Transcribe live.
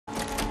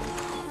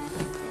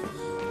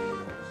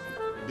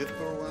beep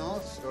for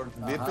us or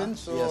beeping,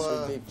 so yes,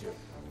 we beeped you.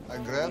 I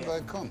grab,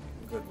 I come.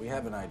 Good, we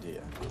have an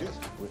idea. Yes.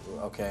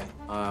 Okay.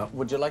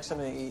 Would you like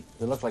something to eat?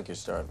 You look like you're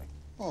starving.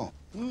 Oh,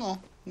 no,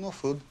 no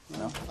food.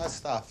 No? I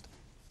stuffed.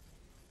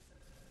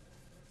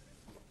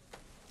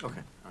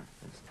 Okay, all right,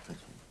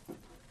 thanks.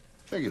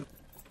 Thank you.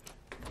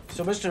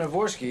 So, Mr.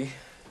 Navorsky,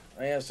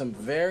 I have some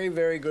very,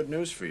 very good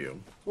news for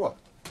you. What?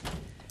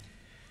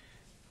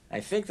 I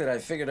think that I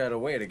figured out a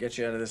way to get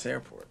you out of this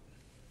airport.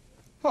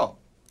 Oh.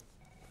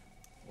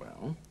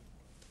 Well,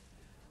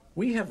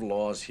 we have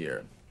laws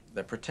here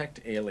that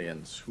protect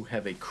aliens who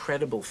have a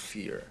credible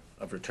fear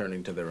of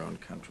returning to their own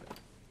country.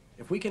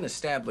 If we can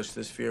establish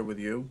this fear with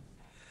you,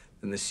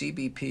 then the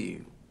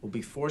CBP will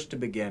be forced to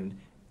begin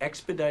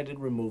expedited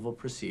removal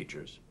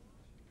procedures,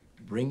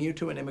 bring you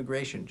to an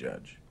immigration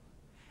judge,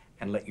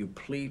 and let you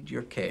plead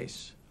your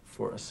case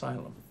for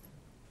asylum.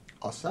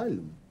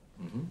 Asylum?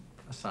 Mm-hmm.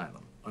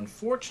 Asylum.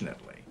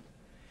 Unfortunately,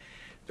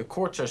 the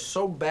courts are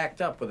so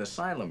backed up with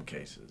asylum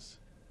cases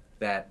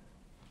that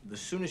the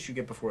soonest you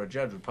get before a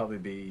judge would probably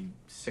be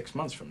 6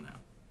 months from now.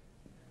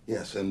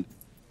 Yes, and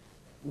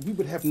we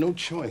would have no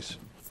choice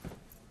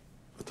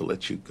but to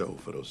let you go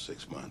for those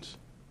 6 months.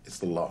 It's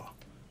the law.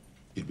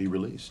 You'd be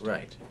released.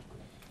 Right.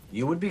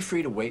 You would be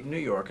free to wait in New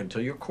York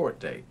until your court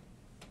date.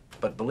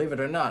 But believe it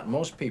or not,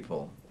 most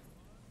people,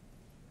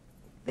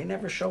 they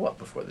never show up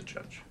before the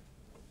judge.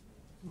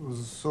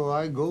 So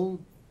I go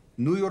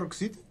New York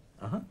City?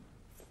 Uh-huh.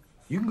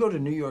 You can go to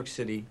New York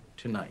City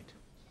tonight.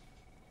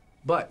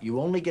 But you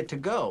only get to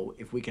go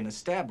if we can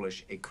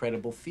establish a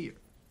credible fear.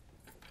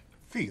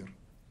 Fear?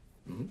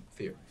 Mm-hmm.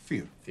 Fear.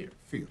 Fear. Fear.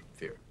 Fear.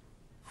 Fear.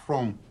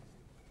 From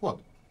what?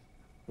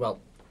 Well,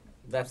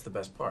 that's the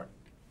best part.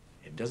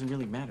 It doesn't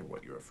really matter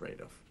what you're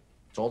afraid of.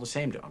 It's all the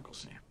same to Uncle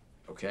Sam,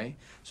 okay?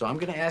 So I'm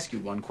gonna ask you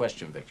one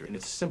question, Victor, and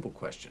it's a simple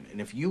question. And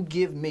if you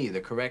give me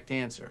the correct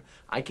answer,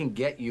 I can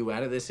get you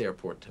out of this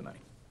airport tonight.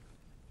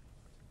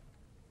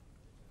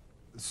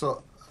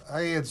 So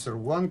I answer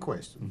one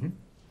question.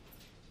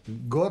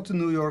 Mm-hmm. Go to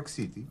New York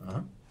City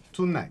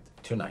tonight.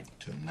 Tonight.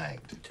 Tonight.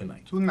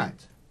 Tonight.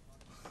 Tonight.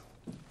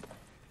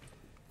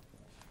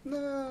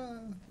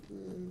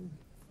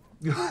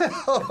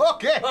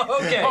 Okay.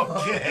 Okay.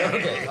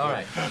 Okay. All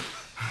right.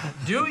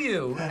 Do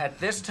you, at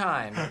this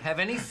time, have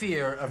any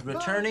fear of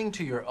returning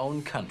to your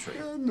own country?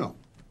 No.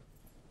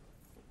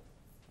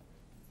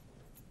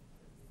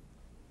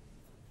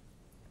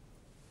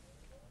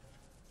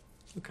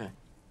 Okay.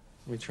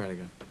 Let me try it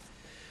again.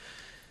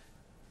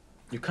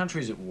 Your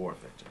country's at war,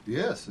 Victor.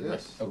 Yes,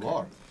 yes. Okay.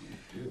 Lord.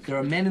 There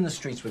are men in the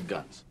streets with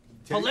guns.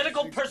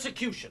 Political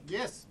persecution.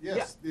 Yes,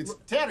 yes. Yeah. It's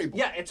terrible.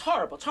 Yeah, it's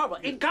horrible. It's horrible.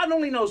 And God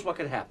only knows what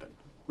could happen,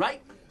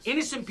 right?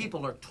 Innocent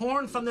people are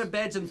torn from their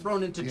beds and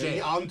thrown into jail.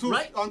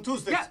 Yeah, on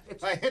Tuesdays. Yeah,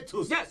 I hate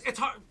Tuesdays. Yes, it's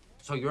hard.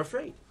 So you're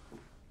afraid?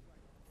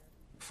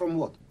 From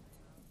what?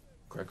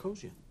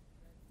 Krakosia.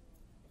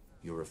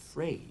 You're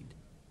afraid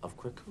of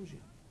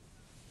Krakosia.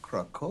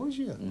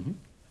 Krakosia? Mm-hmm.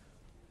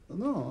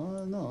 No,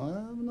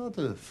 I'm not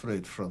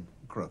afraid from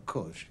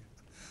Krakosia.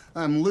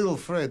 I'm a little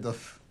afraid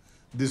of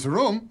this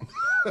room.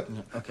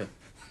 Okay.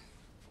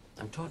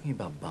 I'm talking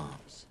about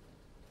bombs.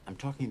 I'm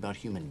talking about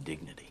human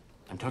dignity.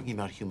 I'm talking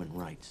about human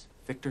rights.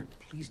 Victor,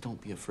 please don't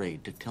be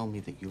afraid to tell me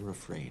that you're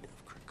afraid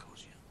of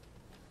Krakosia.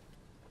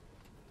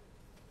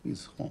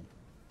 His home.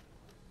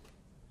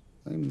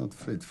 I'm not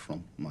afraid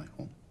from my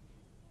home.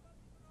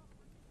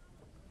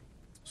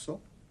 So?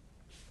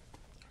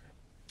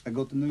 I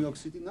go to New York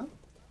City now?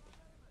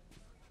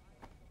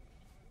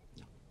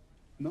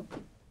 No?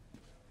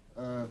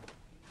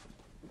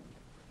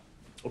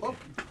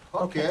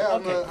 Okay.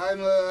 I'm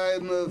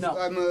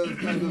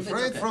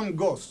afraid from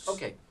ghosts.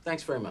 Okay,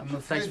 thanks very much. I'm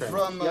afraid Thanks very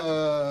from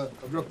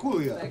much.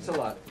 Dracula. Thanks a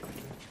lot.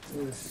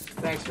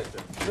 Thanks, Victor.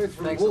 Afraid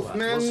from Thanks a lot.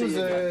 wolfmen. We'll see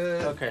you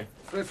again. Okay.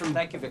 Afraid from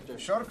Thank you, Victor.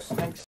 sharks. Thanks.